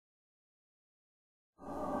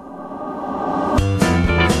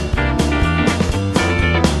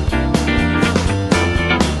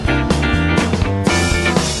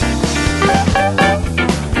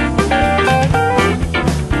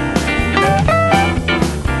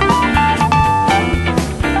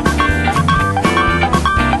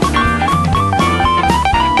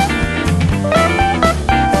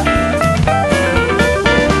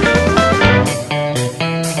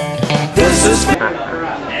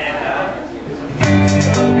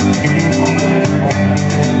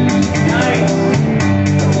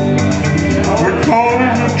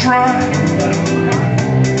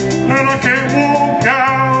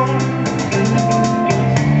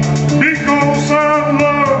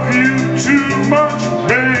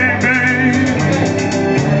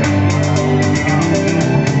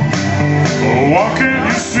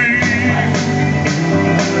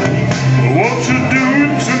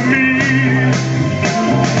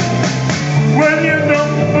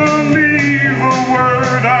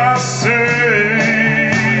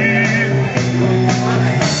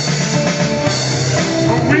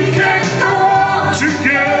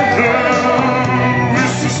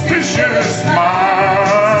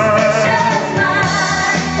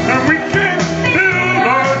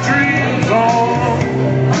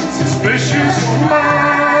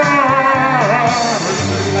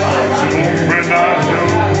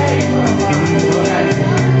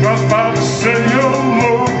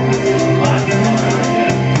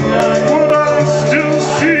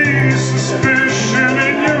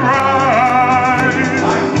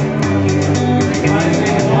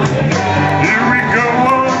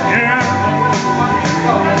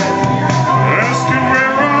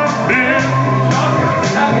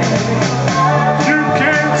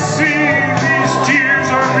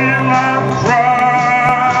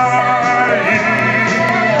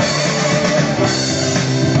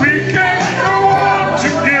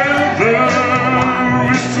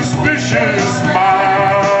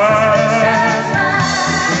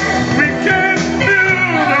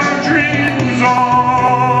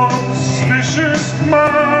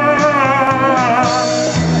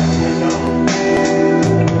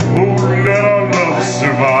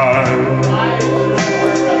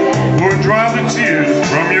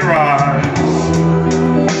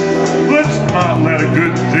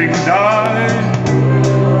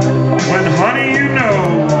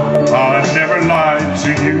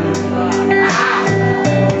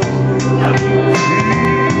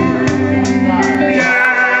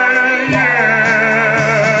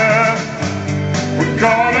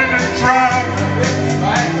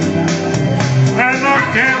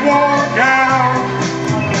can't walk out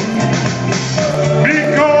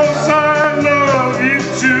because I love you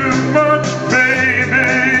too much,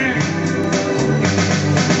 baby.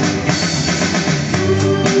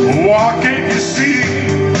 Why can't you see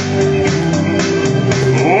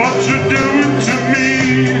what you're doing to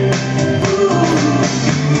me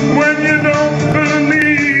when you don't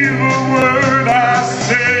believe a word I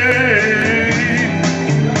say?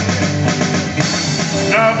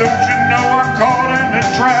 Now don't you know I'm caught in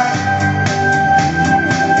a trap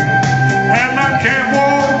and I can't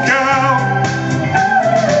walk out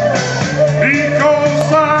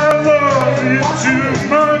because I love you too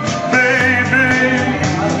much, baby.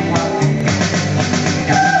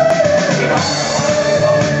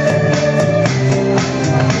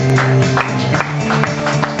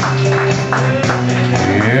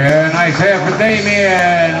 Yeah, nice half for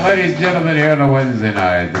Damian. Ladies and gentlemen, here on a Wednesday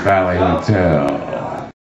night at the Bally Hotel.